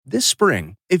This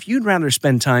spring, if you'd rather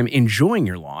spend time enjoying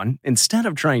your lawn instead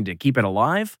of trying to keep it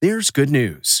alive, there's good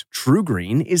news.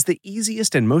 TruGreen is the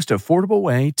easiest and most affordable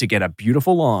way to get a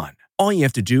beautiful lawn. All you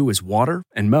have to do is water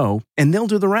and mow, and they'll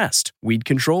do the rest. Weed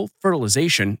control,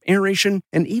 fertilization, aeration,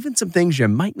 and even some things you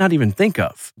might not even think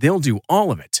of. They'll do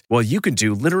all of it, while you can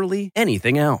do literally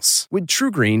anything else. With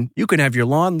TruGreen, you can have your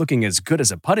lawn looking as good as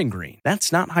a putting green.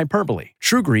 That's not hyperbole.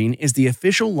 TruGreen is the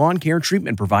official lawn care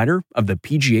treatment provider of the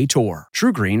PGA Tour.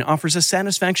 TruGreen offers a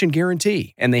satisfaction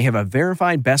guarantee, and they have a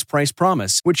verified best price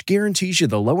promise, which guarantees you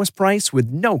the lowest price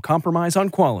with no compromise on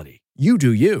quality. You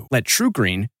do you. Let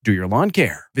TruGreen do your lawn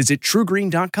care. Visit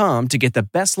TruGreen.com to get the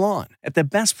best lawn at the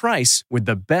best price with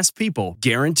the best people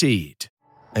guaranteed.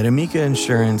 At Amica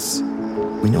Insurance,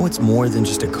 we know it's more than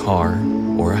just a car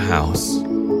or a house.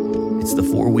 It's the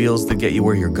four wheels that get you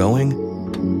where you're going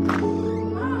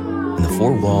and the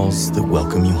four walls that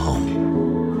welcome you home.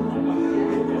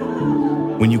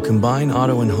 When you combine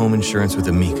auto and home insurance with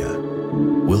Amica,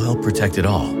 we'll help protect it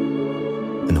all.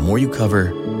 And the more you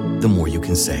cover, the more you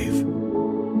can save.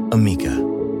 Amica.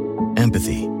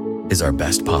 Empathy is our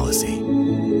best policy.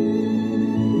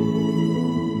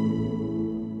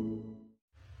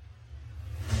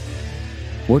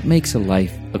 What makes a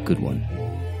life a good one?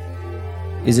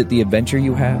 Is it the adventure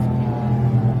you have?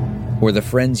 Or the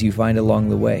friends you find along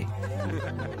the way?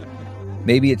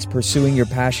 Maybe it's pursuing your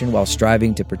passion while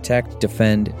striving to protect,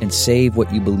 defend, and save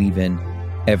what you believe in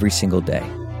every single day.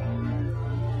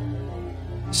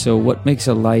 So what makes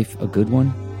a life a good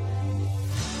one?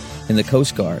 In the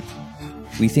Coast Guard,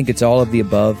 we think it's all of the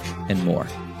above and more.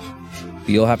 But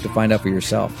you'll have to find out for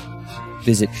yourself.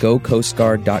 Visit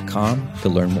gocoastguard.com to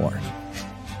learn more.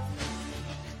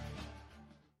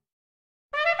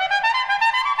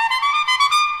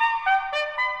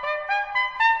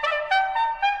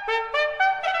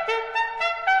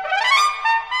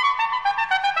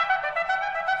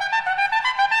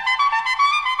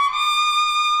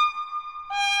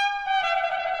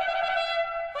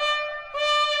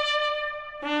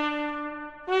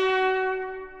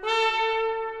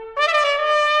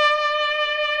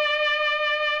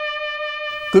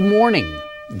 Good morning.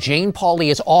 Jane Pauley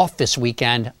is off this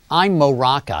weekend. I'm Mo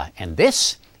Rocca, and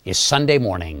this is Sunday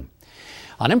Morning.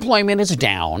 Unemployment is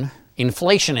down.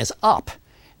 Inflation is up.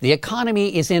 The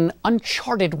economy is in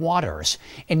uncharted waters,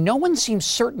 and no one seems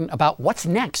certain about what's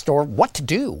next or what to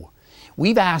do.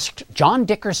 We've asked John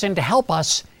Dickerson to help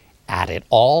us add it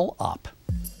all up.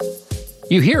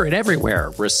 You hear it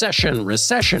everywhere. Recession,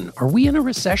 recession. Are we in a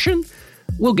recession?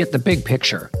 We'll get the big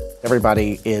picture.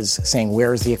 Everybody is saying,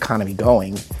 where is the economy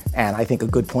going? And I think a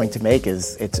good point to make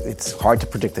is it's hard to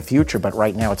predict the future, but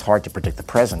right now it's hard to predict the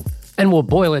present. And we'll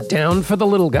boil it down for the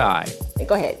little guy.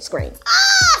 Go ahead, scream.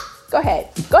 Ah! Go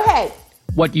ahead.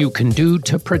 What you can do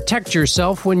to protect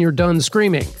yourself when you're done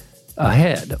screaming.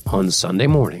 Ahead on Sunday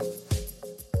Morning.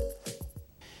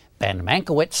 Ben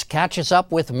Mankiewicz catches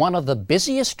up with one of the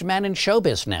busiest men in show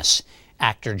business,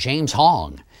 actor James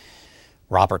Hong.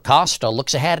 Robert Costa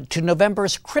looks ahead to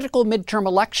November's critical midterm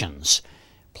elections,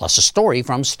 plus a story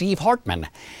from Steve Hartman.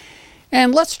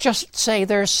 And let's just say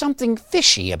there's something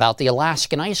fishy about the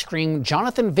Alaskan ice cream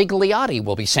Jonathan Vigliotti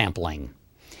will be sampling.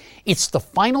 It's the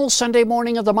final Sunday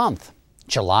morning of the month,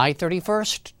 July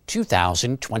 31st,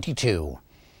 2022.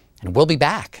 And we'll be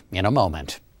back in a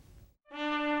moment.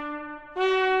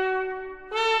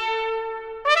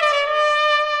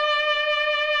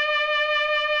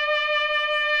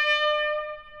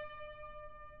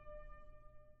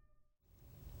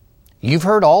 You've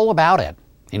heard all about it.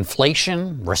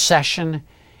 Inflation, recession,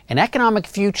 an economic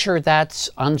future that's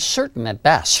uncertain at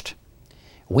best.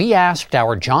 We asked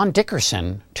our John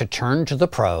Dickerson to turn to the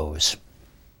pros.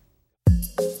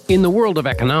 In the world of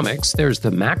economics, there's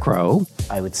the macro.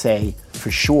 I would say,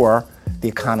 for sure, the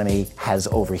economy has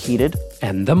overheated.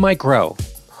 And the micro.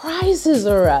 Prices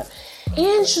are up.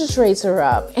 Interest rates are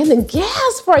up. And the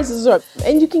gas prices are up.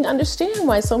 And you can understand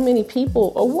why so many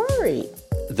people are worried.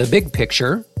 The big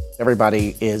picture.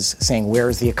 Everybody is saying, where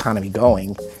is the economy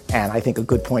going? And I think a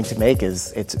good point to make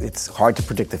is it's hard to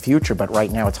predict the future, but right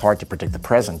now it's hard to predict the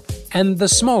present. And the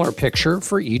smaller picture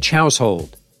for each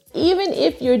household. Even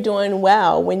if you're doing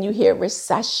well, when you hear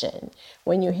recession,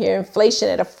 when you hear inflation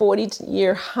at a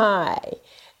 40-year high,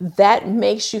 that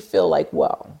makes you feel like,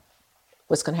 well,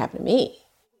 what's going to happen to me?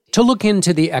 To look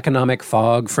into the economic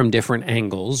fog from different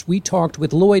angles, we talked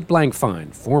with Lloyd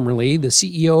Blankfein, formerly the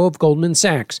CEO of Goldman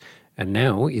Sachs, and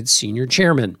now its senior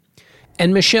chairman,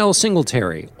 and Michelle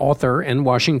Singletary, author and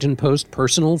Washington Post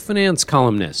personal finance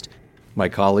columnist. My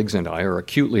colleagues and I are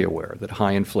acutely aware that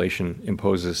high inflation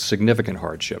imposes significant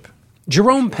hardship.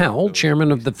 Jerome Powell,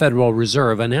 chairman of the Federal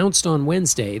Reserve, announced on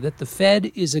Wednesday that the Fed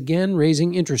is again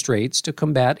raising interest rates to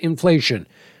combat inflation,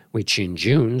 which in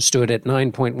June stood at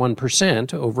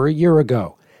 9.1% over a year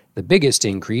ago, the biggest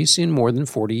increase in more than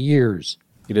 40 years.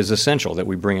 It is essential that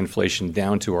we bring inflation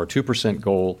down to our 2%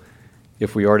 goal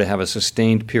if we are to have a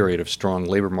sustained period of strong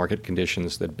labor market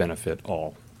conditions that benefit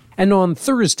all. And on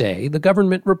Thursday, the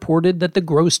government reported that the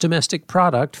gross domestic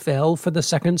product fell for the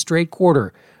second straight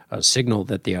quarter, a signal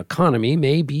that the economy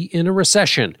may be in a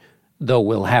recession, though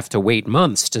we'll have to wait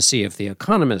months to see if the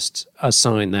economists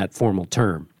assign that formal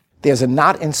term. There's a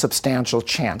not insubstantial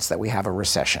chance that we have a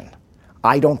recession.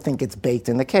 I don't think it's baked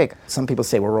in the cake. Some people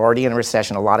say we're already in a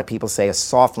recession. A lot of people say a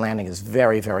soft landing is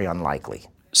very, very unlikely.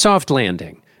 Soft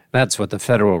landing. That's what the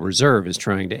Federal Reserve is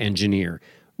trying to engineer,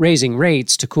 raising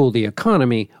rates to cool the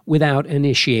economy without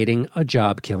initiating a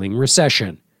job-killing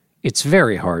recession. It's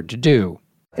very hard to do.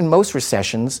 In most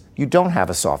recessions, you don't have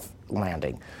a soft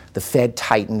landing. The Fed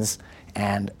tightens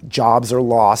and jobs are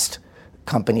lost.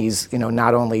 Companies,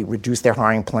 not only reduce their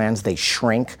hiring plans, they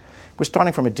shrink. We're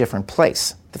starting from a different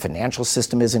place. The financial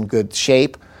system is in good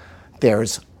shape.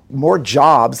 There's more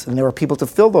jobs than there are people to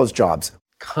fill those jobs.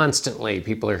 Constantly,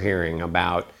 people are hearing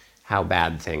about how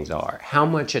bad things are. How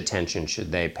much attention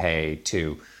should they pay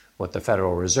to what the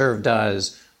Federal Reserve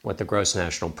does, what the gross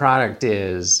national product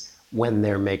is, when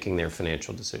they're making their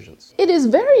financial decisions? It is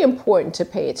very important to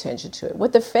pay attention to it.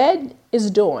 What the Fed is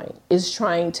doing is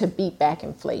trying to beat back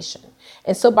inflation.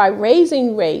 And so by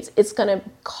raising rates, it's going to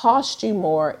cost you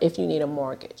more if you need a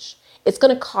mortgage. It's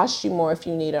going to cost you more if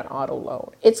you need an auto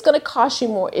loan. It's going to cost you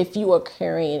more if you are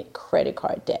carrying credit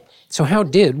card debt. So how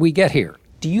did we get here?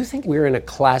 Do you think we're in a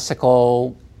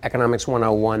classical economics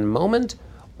 101 moment,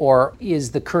 or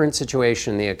is the current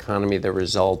situation in the economy the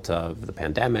result of the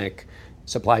pandemic,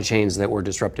 supply chains that were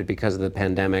disrupted because of the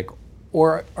pandemic,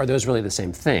 or are those really the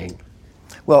same thing?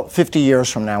 Well, 50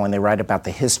 years from now, when they write about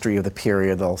the history of the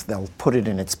period, they'll put it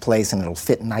in its place and it'll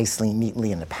fit nicely,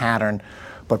 neatly in the pattern.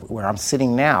 But where I'm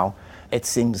sitting now, it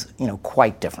seems,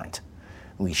 quite different.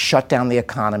 We shut down the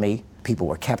economy. People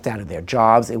were kept out of their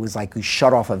jobs. It was like we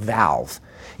shut off a valve.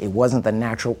 It wasn't the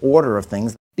natural order of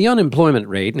things. The unemployment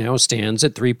rate now stands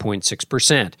at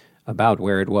 3.6%, about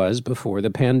where it was before the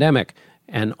pandemic,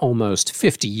 an almost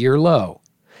 50-year low.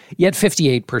 Yet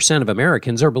 58% of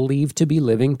Americans are believed to be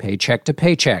living paycheck to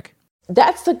paycheck.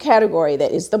 That's the category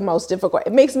that is the most difficult.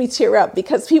 It makes me tear up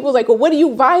because people are like, well, what do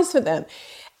you advise for them?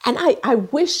 And I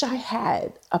wish I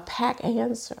had a pack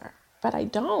answer, but I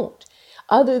don't.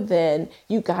 Other than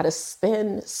you got to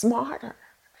spend smarter.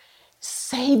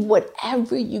 Save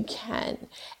whatever you can.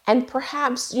 And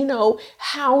perhaps,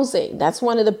 housing, that's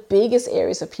one of the biggest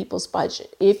areas of people's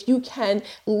budget. If you can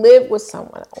live with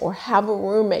someone or have a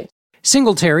roommate.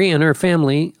 Singletary and her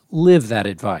family live that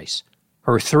advice.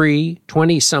 Her 3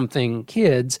 20-something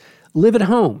kids live at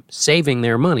home, saving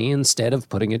their money instead of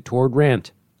putting it toward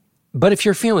rent. But if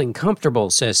you're feeling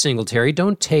comfortable, says Singletary,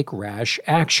 don't take rash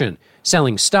action,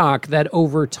 selling stock that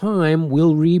over time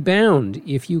will rebound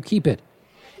if you keep it.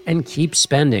 And keep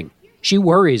spending. She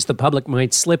worries the public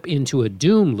might slip into a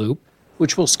doom loop,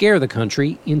 which will scare the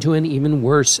country into an even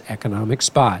worse economic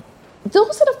spot.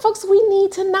 Those are the folks we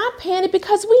need to not panic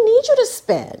because we need you to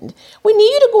spend. We need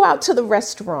you to go out to the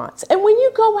restaurants. And when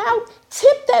you go out,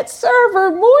 tip that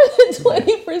server more than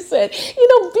 20%.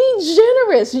 Be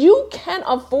generous. You can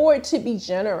afford to be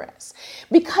generous.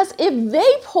 Because if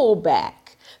they pull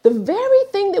back, the very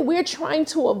thing that we're trying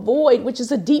to avoid, which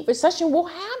is a deep recession, will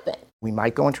happen. We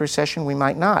might go into recession, we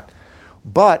might not.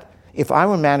 But if I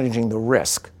were managing the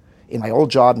risk, in my old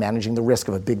job managing the risk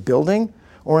of a big building,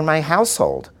 or in my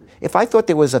household, if I thought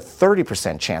there was a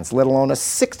 30% chance, let alone a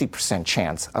 60%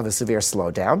 chance of a severe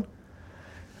slowdown,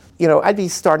 I'd be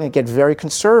starting to get very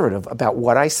conservative about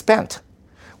what I spent.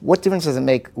 What difference does it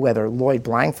make whether Lloyd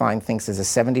Blankfein thinks there's a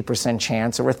 70%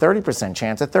 chance or a 30%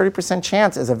 chance? A 30%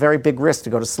 chance is a very big risk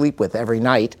to go to sleep with every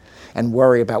night and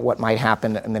worry about what might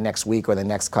happen in the next week or the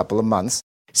next couple of months.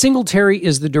 Singletary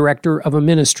is the director of a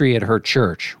ministry at her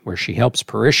church, where she helps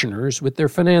parishioners with their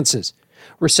finances.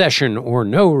 Recession or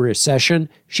no recession,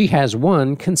 she has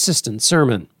one consistent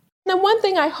sermon. Now, one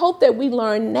thing I hope that we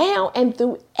learn now and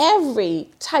through every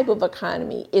type of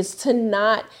economy is to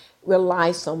not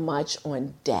rely so much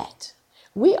on debt.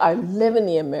 We are living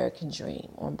the American dream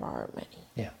on borrowed money.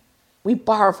 Yeah. We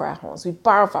borrow for our homes. We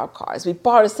borrow for our cars. We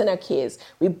borrow to send our kids.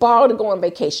 We borrow to go on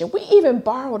vacation. We even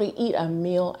borrow to eat a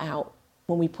meal out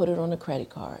when we put it on a credit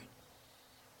card.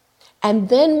 And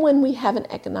then when we have an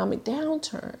economic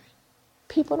downturn,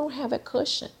 people don't have a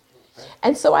cushion.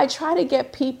 And so I try to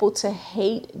get people to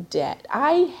hate debt.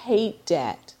 I hate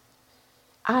debt.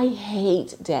 I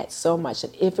hate debt so much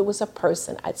that if it was a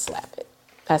person, I'd slap it.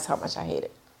 That's how much I hate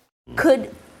it.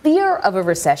 Could fear of a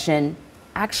recession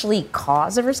actually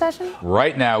cause a recession?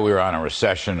 Right now, we're on a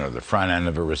recession or the front end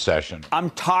of a recession. I'm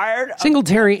tired.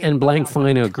 Singletary and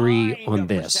Blankfein agree on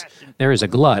this. There is a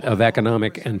glut of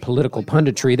economic and political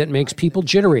punditry that makes people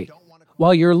jittery.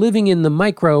 While you're living in the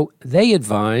micro, they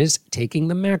advise taking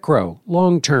the macro,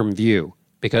 long-term view,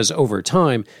 because over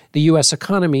time, the U.S.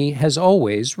 economy has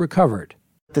always recovered.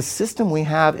 The system we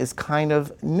have is kind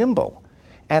of nimble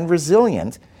and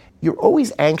resilient. You're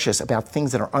always anxious about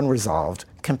things that are unresolved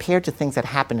compared to things that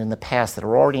happened in the past that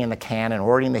are already in the can and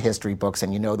already in the history books,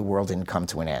 and you know the world didn't come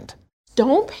to an end.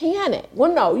 Don't panic.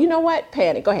 Well, no, you know what?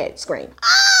 Panic. Go ahead, scream.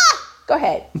 Ah! Go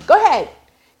ahead.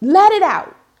 Let it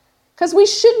out. Because we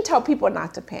shouldn't tell people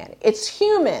not to panic. It's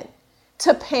human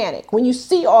to panic when you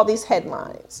see all these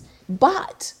headlines.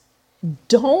 But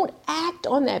don't act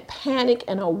on that panic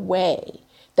in a way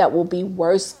that will be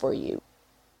worse for you.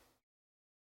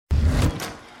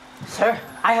 Sir,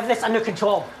 I have this under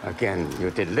control. Again, you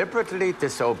deliberately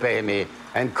disobey me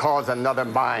and cause another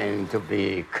mind to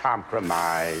be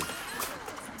compromised.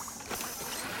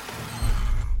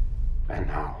 And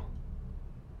now,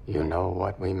 you know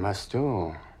what we must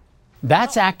do.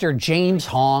 That's actor James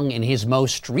Hong in his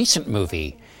most recent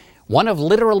movie, one of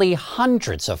literally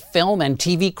hundreds of film and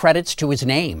TV credits to his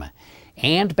name.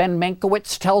 And Ben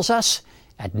Mankiewicz tells us,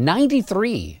 at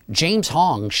 93, James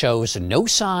Hong shows no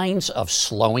signs of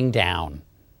slowing down.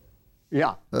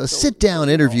 Yeah. A sit-down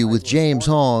interview with James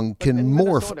Hong can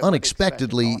morph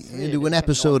unexpectedly into an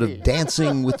episode of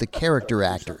Dancing with the Character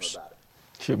Actors.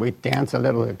 Should we dance a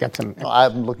little to get some...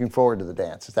 I'm looking forward to the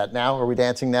dance. Is that now? Are we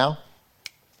dancing now?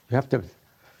 You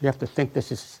have to think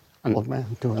this is an old man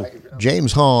doing it.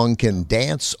 James Hong can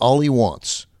dance all he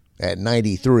wants. At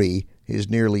 93, his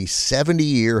nearly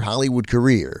 70-year Hollywood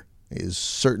career is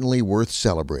certainly worth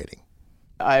celebrating.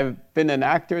 I've been an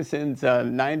actor since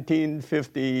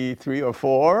 1953 or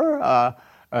 4.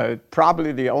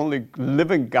 Probably the only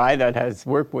living guy that has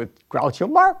worked with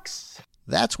Groucho Marx.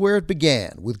 That's where it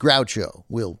began, with Groucho.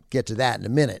 We'll get to that in a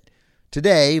minute.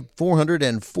 Today,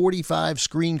 445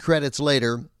 screen credits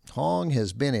later, Hong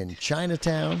has been in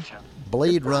Chinatown,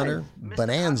 Blade Runner,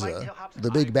 Bonanza,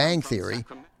 The Big Bang Theory,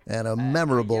 and a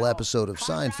memorable episode of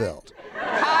Seinfeld.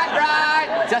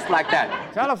 Cartwright! Just like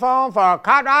that. Telephone for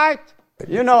Cartwright.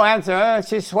 You know answer.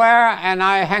 She swear and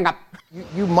I hang up.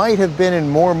 You might have been in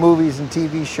more movies and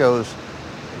TV shows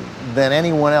than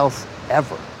anyone else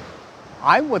ever.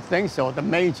 I would think so. The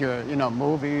major,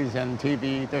 movies and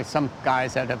TV, there's some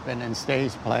guys that have been in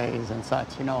stage plays and such,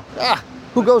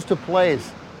 Who goes to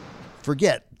plays?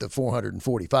 Forget the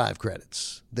 445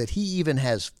 credits. That he even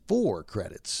has 4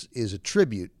 credits is a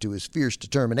tribute to his fierce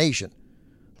determination.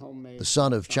 The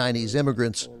son of Chinese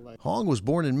immigrants, Hong was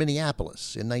born in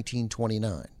Minneapolis in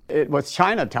 1929. It was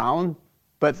Chinatown,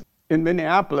 but in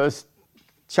Minneapolis,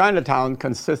 Chinatown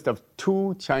consists of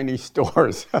 2 Chinese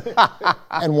stores.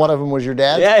 And one of them was your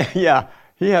dad? Yeah.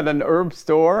 He had an herb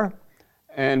store,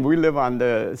 and we live on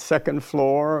the 2nd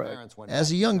floor.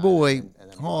 As a young boy,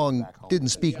 Hong didn't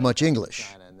speak much English.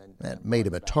 That made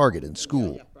him a target in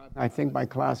school. I think my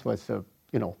class was,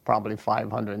 probably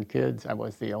 500 kids. I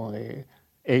was the only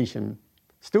Asian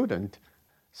student.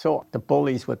 So the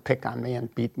bullies would pick on me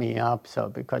and beat me up. So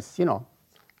because,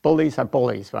 bullies are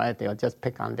bullies, right? They'll just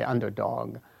pick on the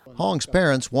underdog. Hong's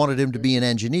parents wanted him to be an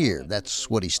engineer. That's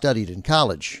what he studied in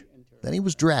college. Then he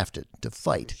was drafted to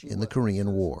fight in the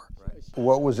Korean War.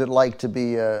 What was it like to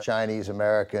be a Chinese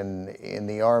American in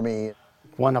the Army?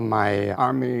 One of my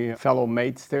Army fellow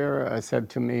mates there said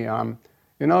to me,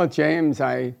 James,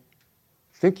 I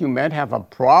think you might have a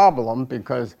problem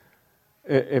because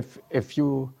if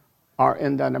you are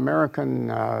in that American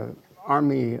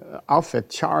Army outfit,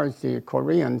 charge the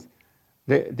Koreans,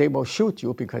 they will shoot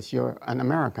you because you're an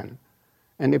American.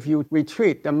 And if you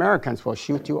retreat, the Americans will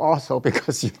shoot you also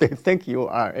because they think you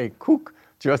are a kook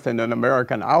dressed in an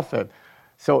American outfit.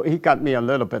 So he got me a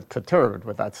little bit perturbed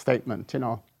with that statement,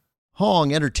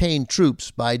 Hong entertained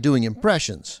troops by doing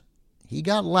impressions. He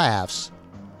got laughs,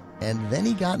 and then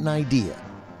he got an idea.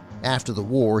 After the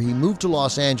war, he moved to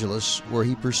Los Angeles, where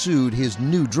he pursued his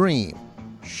new dream,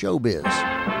 showbiz.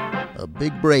 A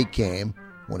big break came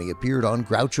when he appeared on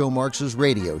Groucho Marx's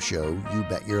radio show, You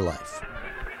Bet Your Life.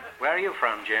 Where are you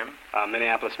from, Jim?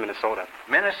 Minneapolis, Minnesota.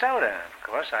 Minnesota. Of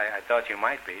course, I thought you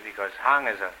might be, because Hong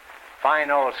is a fine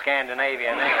old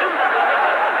Scandinavian name.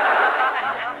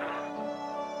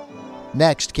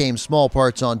 Next came small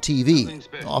parts on TV,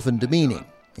 often demeaning.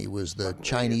 He was the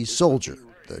Chinese soldier,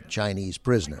 the Chinese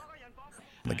prisoner,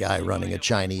 the guy running a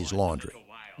Chinese laundry.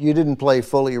 You didn't play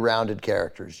fully rounded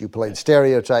characters. You played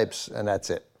stereotypes, and that's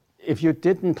it. If you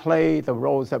didn't play the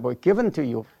roles that were given to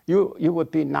you, you would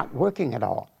be not working at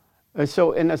all.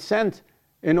 So in a sense,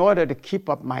 in order to keep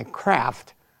up my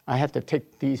craft, I had to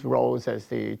take these roles as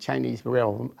the Chinese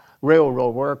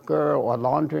railroad worker or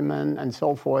laundryman and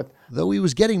so forth. Though he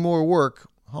was getting more work,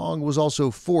 Hong was also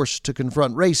forced to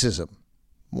confront racism.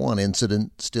 One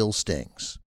incident still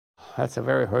stings. That's a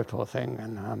very hurtful thing.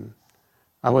 And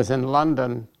I was in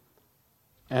London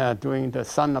doing The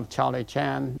Son of Charlie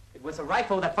Chan. It was a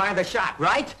rifle that fired the shot,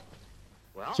 right?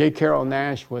 Well, J. Carrol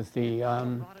Naish was the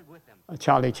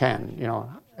Charlie Chan. You know,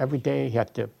 every day he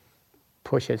had to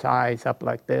push his eyes up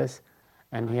like this,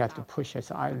 and he had to push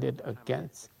his eyelid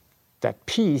against that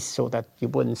piece so that you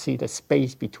wouldn't see the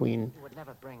space between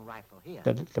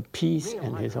the piece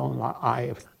and his own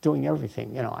eye, doing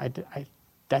everything. You know,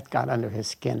 that got under his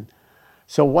skin.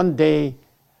 So one day,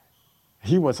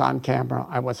 he was on camera,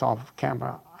 I was off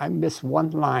camera. I missed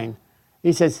one line.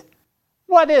 He says,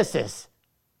 "What is this?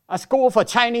 A school for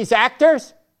Chinese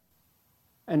actors?"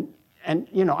 And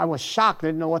you know, I was shocked,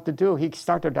 didn't know what to do. He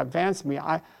started to advance me.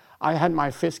 I had my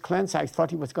fist clenched. I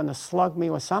thought he was going to slug me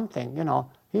or something, you know.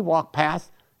 He walked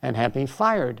past and had me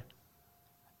fired.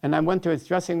 And I went to his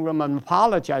dressing room and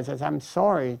apologized. I said, "I'm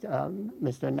sorry,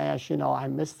 Mr. Naish, you know, I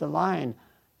missed the line."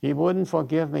 He wouldn't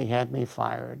forgive me, had me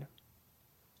fired.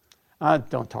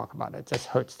 Don't talk about it, it just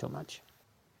hurts too much.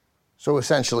 So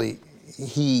essentially,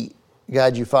 he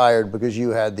got you fired because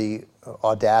you had the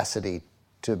audacity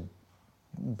to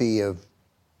be of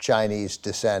Chinese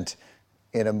descent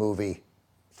in a movie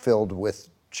filled with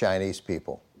Chinese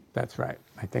people. That's right.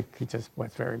 I think he just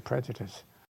was very prejudiced.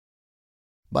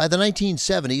 By the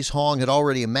 1970s, Hong had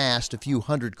already amassed a few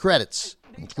hundred credits,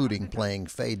 including playing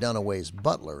Faye Dunaway's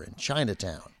butler in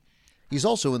Chinatown. He's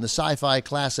also in the sci-fi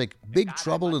classic Big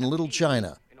Trouble in Little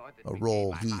China, a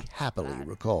role he happily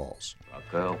recalls. A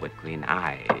girl with green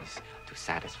eyes to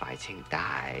satisfy Qing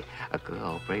Dai, a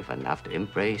girl brave enough to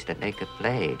embrace the naked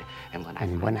blade.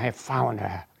 And when I have found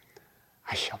her,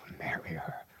 I shall marry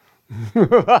her.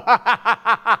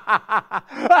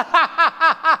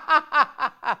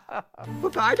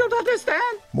 But I don't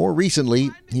understand. More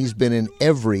recently, he's been in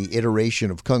every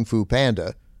iteration of Kung Fu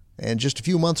Panda, and just a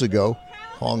few months ago,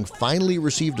 Hong finally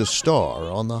received a star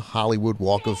on the Hollywood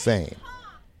Walk of Fame.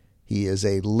 He is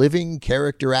a living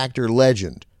character actor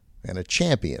legend and a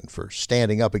champion for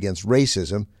standing up against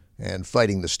racism and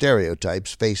fighting the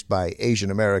stereotypes faced by Asian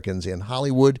Americans in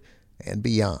Hollywood and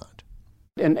beyond.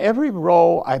 In every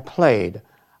role I played,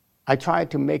 I tried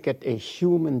to make it a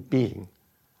human being.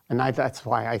 And that's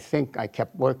why I think I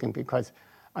kept working, because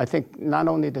I think not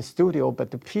only the studio,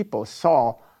 but the people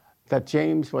saw that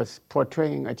James was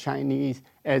portraying a Chinese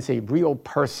as a real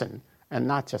person and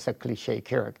not just a cliche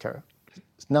character.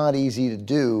 It's not easy to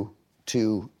do,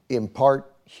 to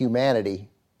impart humanity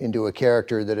into a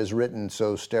character that is written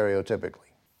so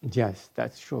stereotypically. Yes,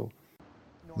 that's true.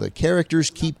 The characters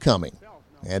keep coming,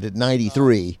 and at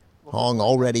 93, Hong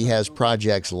already has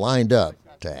projects lined up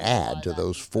to add to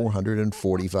those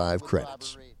 445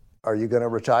 credits. Are you going to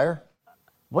retire?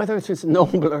 Whether it is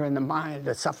nobler in the mind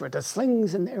to suffer the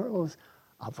slings and arrows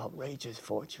of outrageous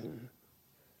fortune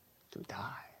to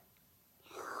die.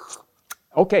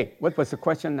 Okay, what was the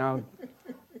question now?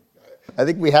 I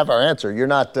think we have our answer. You're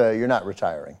not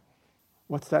retiring.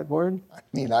 What's that word? I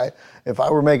mean, if I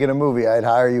were making a movie, I'd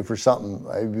hire you for something.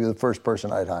 I'd be the first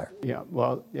person I'd hire. Yeah,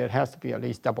 well, it has to be at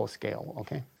least double scale,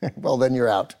 okay? Well, then you're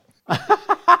out.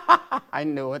 I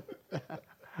knew it.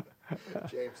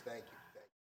 James, thank you.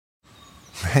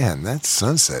 Man, that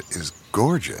sunset is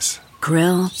gorgeous.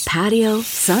 Grill, patio,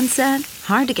 sunset.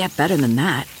 Hard to get better than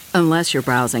that. Unless you're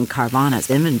browsing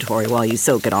Carvana's inventory while you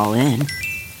soak it all in.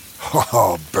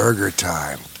 Oh, burger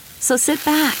time. So sit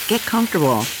back, get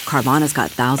comfortable. Carvana's got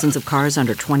thousands of cars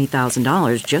under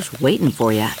 $20,000 just waiting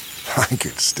for you. I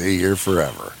could stay here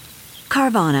forever.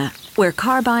 Carvana, where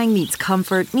car buying meets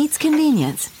comfort meets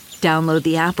convenience. Download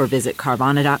the app or visit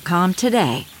Carvana.com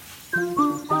today.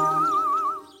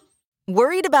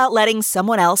 Worried about letting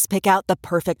someone else pick out the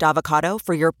perfect avocado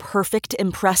for your perfect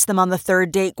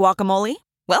impress-them-on-the-third-date guacamole?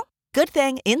 Well, good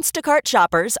thing Instacart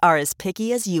shoppers are as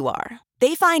picky as you are.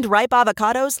 They find ripe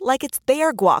avocados like it's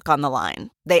their guac on the line.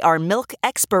 They are milk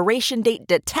expiration date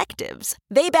detectives.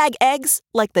 They bag eggs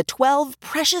like the 12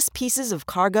 precious pieces of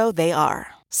cargo they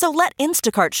are. So let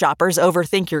Instacart shoppers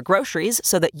overthink your groceries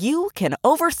so that you can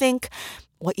overthink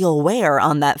what you'll wear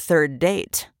on that third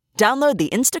date. Download the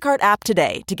Instacart app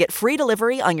today to get free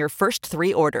delivery on your first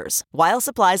 3 orders, while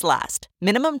supplies last.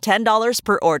 Minimum $10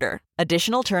 per order.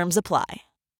 Additional terms apply.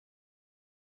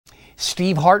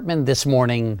 Steve Hartman this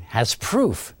morning has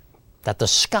proof that the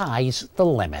sky's the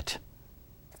limit.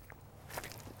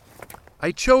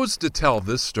 I chose to tell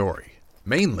this story,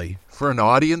 mainly for an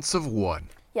audience of one.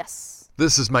 Yes.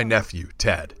 This is my nephew,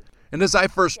 Ted. And as I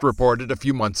first reported a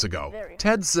few months ago,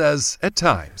 Ted says, at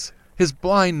times, his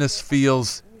blindness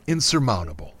feels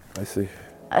insurmountable. I see.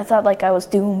 I thought like I was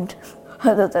doomed.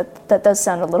 that does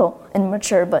sound a little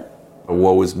immature, but... A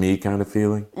woe is me kind of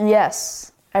feeling?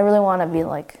 Yes. I really want to be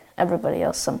like everybody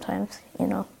else sometimes, you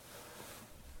know.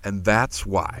 And that's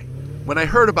why, when I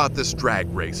heard about this drag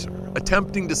racer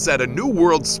attempting to set a new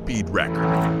world speed record,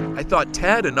 I thought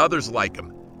Ted and others like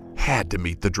him had to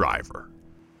meet the driver.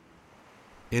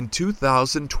 In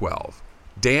 2012,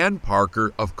 Dan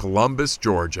Parker of Columbus,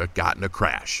 Georgia, got in a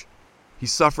crash. He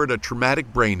suffered a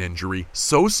traumatic brain injury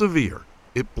so severe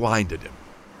it blinded him.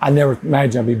 I never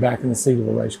imagined I'd be back in the seat of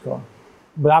a race car.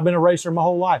 But I've been a racer my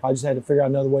whole life. I just had to figure out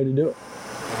another way to do it.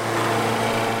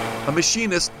 A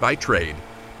machinist by trade,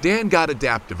 Dan got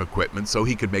adaptive equipment so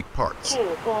he could make parts,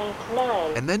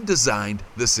 and then designed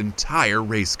this entire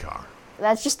race car.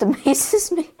 That just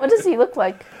amazes me. What does he look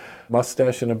like?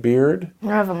 Mustache and a beard? I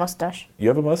don't have a mustache. You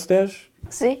have a mustache?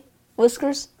 See?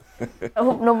 Whiskers? I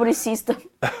hope nobody sees them.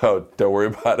 Oh, don't worry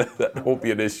about it. That won't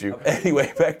be an issue.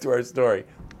 Anyway, back to our story.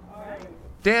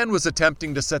 Dan was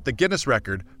attempting to set the Guinness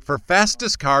record for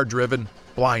fastest car driven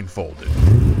blindfolded.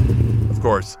 Of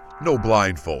course, no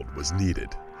blindfold was needed,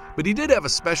 but he did have a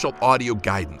special audio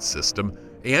guidance system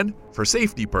and, for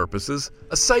safety purposes,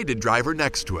 a sighted driver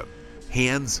next to him,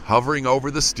 hands hovering over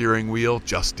the steering wheel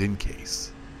just in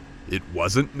case. It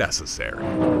wasn't necessary.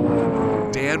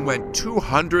 Dan went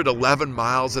 211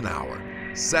 miles an hour,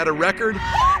 set a record,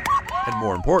 and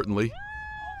more importantly,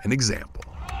 an example.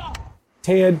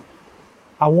 Ted,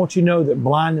 I want you to know that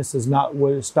blindness is not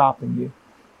what is stopping you.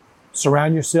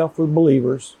 Surround yourself with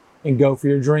believers and go for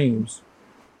your dreams.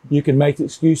 You can make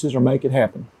excuses or make it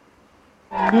happen.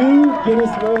 New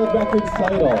Guinness World Records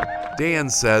title. Dan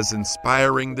says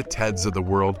inspiring the Teds of the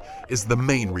world is the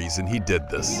main reason he did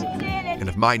this. And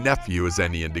if my nephew is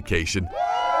any indication,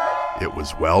 it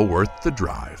was well worth the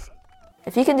drive.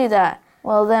 If you can do that,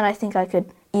 well then I think I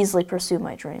could easily pursue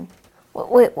my dream.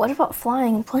 Wait, what about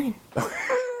flying and plane?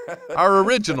 Our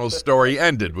original story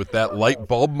ended with that light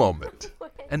bulb moment.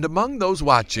 And among those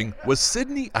watching was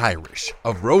Sydney Irish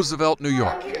of Roosevelt, New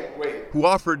York, who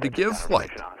offered to give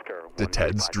flight to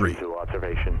Ted's dream.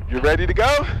 You ready to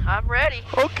go? I'm ready.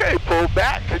 Okay, pull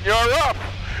back and you're up.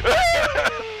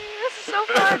 This is so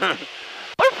fun.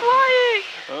 We're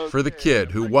flying. For the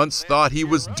kid who once thought he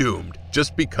was doomed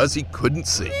just because he couldn't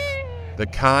see, the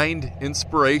kind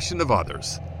inspiration of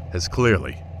others has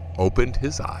clearly opened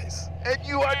his eyes. And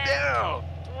you are down.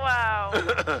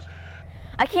 Wow.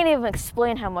 I can't even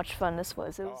explain how much fun this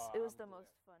was. It was the most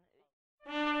fun.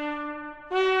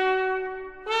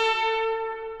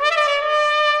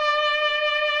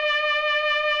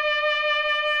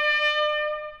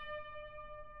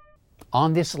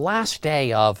 On this last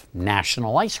day of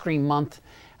National Ice Cream Month,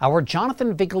 our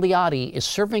Jonathan Vigliotti is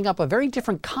serving up a very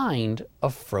different kind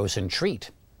of frozen treat.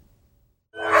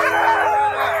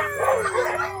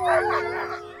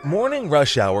 Morning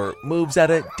rush hour moves at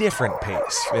a different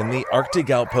pace in the Arctic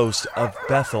outpost of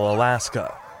Bethel,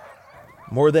 Alaska.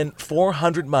 More than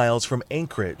 400 miles from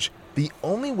Anchorage, the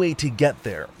only way to get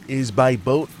there is by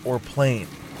boat or plane.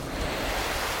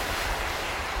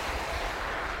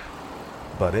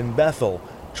 But in Bethel,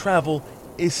 travel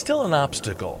is still an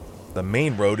obstacle. The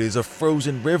main road is a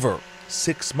frozen river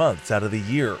 6 months out of the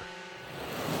year.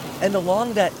 And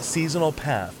along that seasonal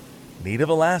path, Native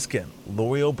Alaskan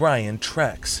Lori O'Brien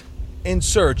treks in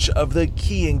search of the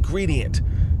key ingredient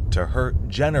to her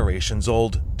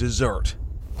generations-old dessert.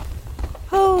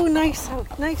 Oh, nice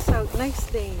out, nice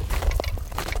day.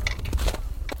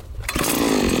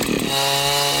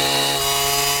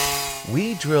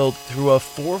 We drilled through a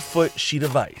 4-foot sheet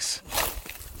of ice,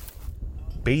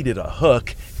 baited a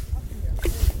hook,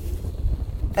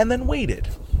 and then waited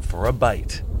for a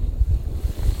bite.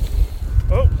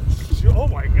 Oh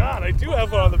my God, I do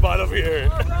have one on the bottom here.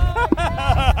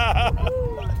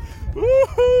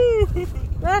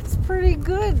 That's pretty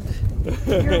good.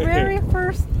 Your very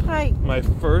first pike. My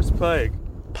first pike.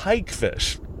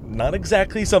 Pikefish. Not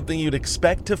exactly something you'd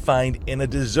expect to find in a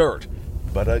dessert,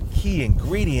 but a key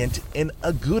ingredient in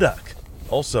agudak,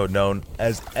 also known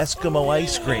as Eskimo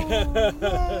ice cream.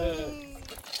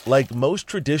 Like most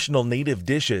traditional native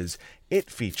dishes,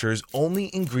 it features only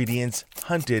ingredients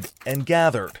hunted and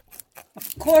gathered.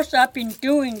 Of course, I've been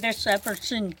doing this ever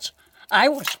since I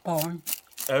was born.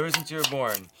 Ever since you were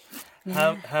born?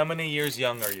 Yeah. How many years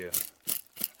young are you?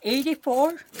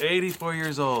 84. 84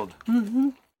 years old. Mm-hmm.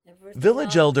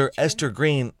 Village elder Esther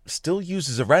Green still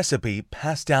uses a recipe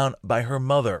passed down by her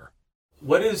mother.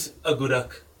 What is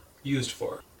agudak used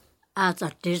for? As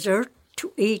a dessert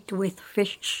to eat with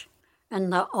fish,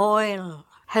 and the oil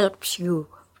helps you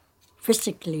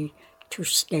physically to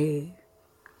stay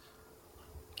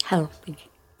healthy.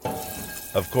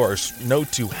 Of course, no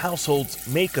two households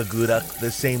make agudak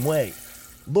the same way.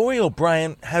 Lori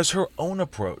O'Brien has her own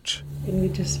approach. And we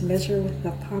just measure with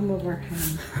the palm of our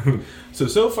hand.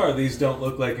 So far these don't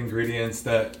look like ingredients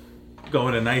that go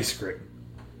in an ice cream.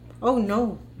 Oh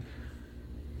no.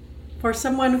 For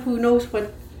someone who knows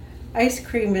what ice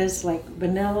cream is, like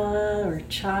vanilla or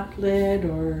chocolate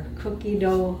or cookie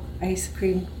dough ice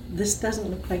cream, this doesn't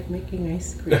look like making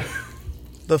ice cream.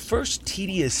 The first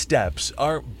tedious steps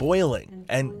are boiling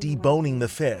and deboning the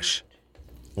fish.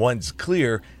 Once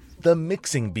clear, the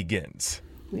mixing begins.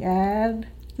 We add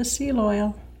the seal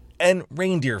oil and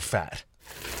reindeer fat.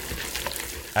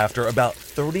 After about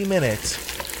 30 minutes,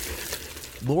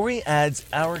 Lori adds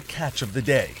our catch of the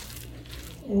day.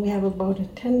 And we have about a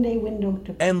 10-day window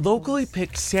to... And locally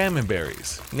picked salmon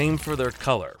berries, named for their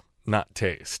color, not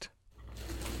taste.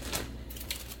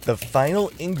 The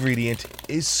final ingredient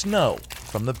is snow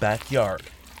from the backyard.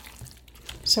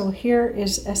 So here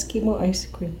is Eskimo ice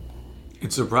cream.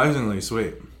 It's surprisingly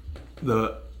sweet.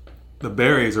 The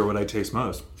berries are what I taste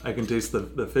most. I can taste the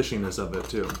fishiness of it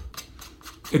too.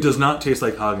 It does not taste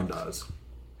like Haagen-Dazs.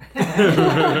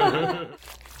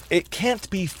 It can't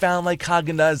be found like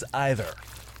Haagen-Dazs either.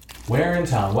 Where in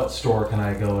town, what store can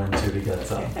I go into to get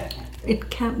some? It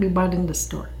can't be bought in the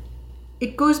store.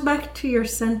 It goes back to your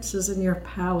senses and your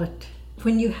palate.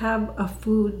 When you have a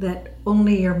food that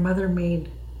only your mother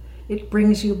made, it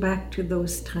brings you back to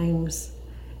those times.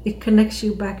 It connects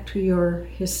you back to your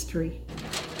history.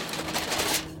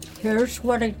 Here's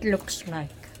what it looks like.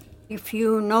 If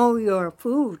you know your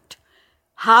food,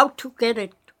 how to get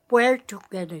it, where to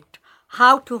get it,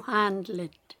 how to handle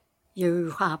it,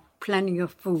 you have plenty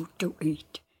of food to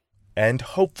eat. And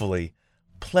hopefully,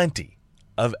 plenty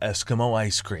of Eskimo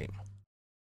ice cream.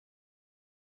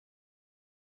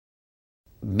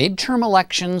 Midterm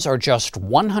elections are just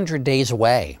 100 days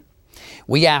away.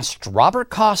 We asked Robert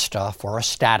Costa for a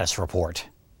status report.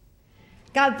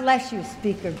 God bless you,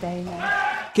 Speaker Boehner.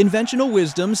 Conventional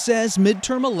wisdom says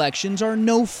midterm elections are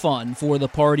no fun for the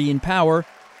party in power.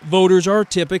 Voters are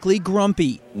typically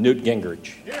grumpy. Newt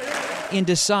Gingrich. And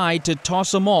decide to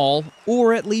toss them all,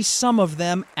 or at least some of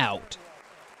them, out.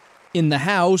 In the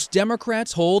House,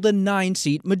 Democrats hold a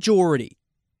 9-seat majority.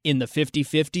 In the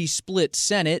 50-50 split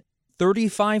Senate,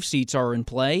 35 seats are in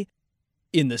play.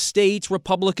 In the states,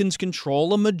 Republicans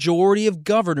control a majority of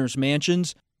governors'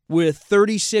 mansions, with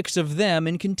 36 of them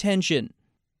in contention.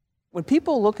 When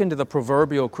people look into the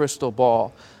proverbial crystal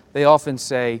ball, they often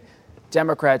say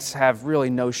Democrats have really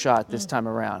no shot this time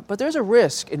around. But there's a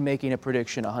risk in making a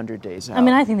prediction 100 days out. I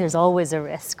mean, I think there's always a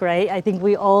risk, right? I think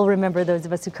we all remember, those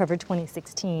of us who covered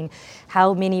 2016,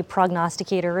 how many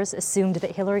prognosticators assumed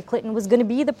that Hillary Clinton was going to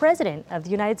be the president of the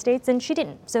United States, and she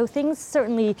didn't. So things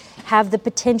certainly have the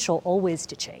potential always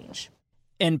to change.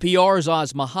 NPR's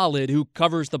Asma Khalid, who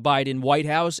covers the Biden White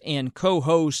House and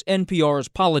co-hosts NPR's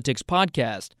Politics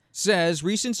podcast, says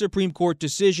recent Supreme Court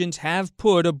decisions have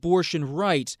put abortion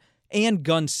rights and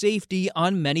gun safety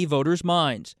on many voters'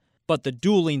 minds. But the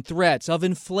dueling threats of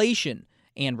inflation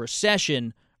and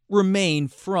recession remain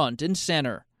front and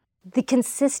center. The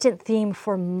consistent theme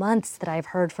for months that I've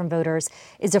heard from voters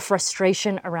is a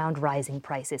frustration around rising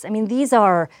prices. I mean, these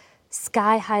are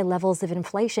sky-high levels of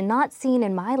inflation not seen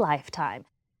in my lifetime.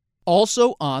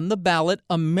 Also on the ballot,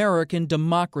 American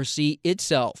democracy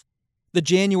itself. The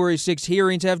January 6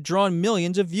 hearings have drawn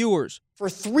millions of viewers. For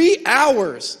 3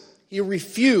 hours, he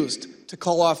refused to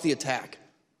call off the attack.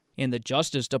 And the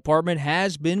Justice Department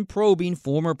has been probing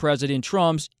former President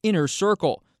Trump's inner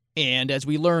circle. And as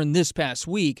we learned this past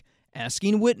week,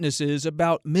 asking witnesses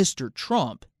about Mr.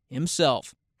 Trump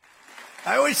himself.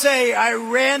 I always say I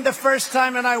ran the first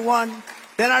time and I won.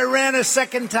 Then I ran a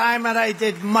second time and I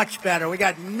did much better. We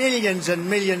got millions and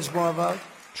millions more votes.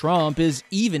 Trump is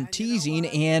even teasing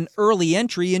an early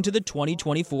entry into the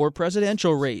 2024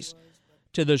 presidential race,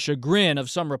 to the chagrin of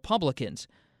some Republicans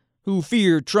who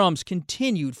fear Trump's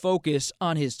continued focus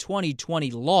on his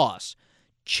 2020 loss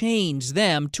chains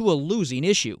them to a losing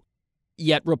issue.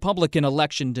 Yet Republican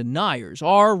election deniers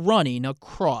are running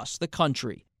across the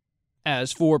country.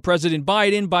 As for President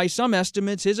Biden, by some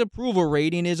estimates, his approval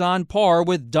rating is on par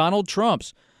with Donald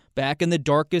Trump's back in the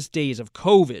darkest days of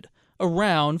COVID,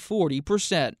 around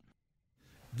 40%.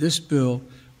 This bill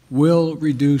will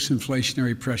reduce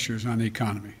inflationary pressures on the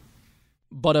economy.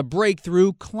 But a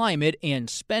breakthrough climate and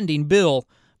spending bill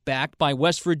backed by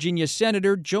West Virginia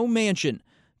Senator Joe Manchin,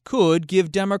 could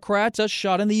give Democrats a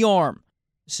shot in the arm,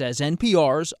 says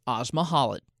NPR's Asma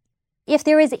Khalid. If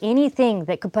there is anything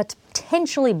that could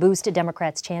potentially boost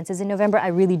Democrats' chances in November, I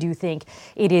really do think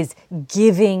it is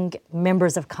giving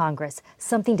members of Congress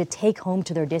something to take home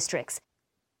to their districts.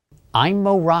 I'm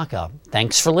Mo Rocca.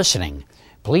 Thanks for listening.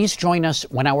 Please join us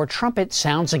when our trumpet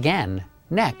sounds again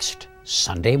next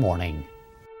Sunday morning.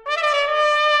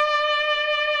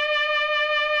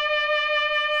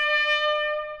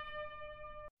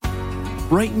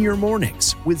 Brighten your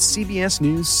mornings with CBS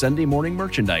News Sunday morning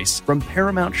merchandise from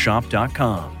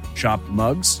ParamountShop.com. Shop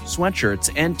mugs,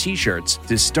 sweatshirts, and t-shirts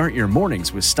to start your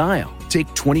mornings with style. Take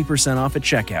 20% off at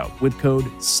checkout with code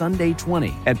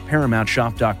SUNDAY20 at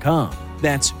ParamountShop.com.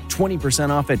 That's 20%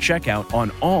 off at checkout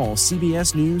on all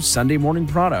CBS News Sunday morning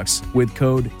products with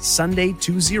code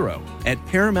SUNDAY20 at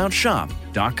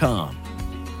ParamountShop.com.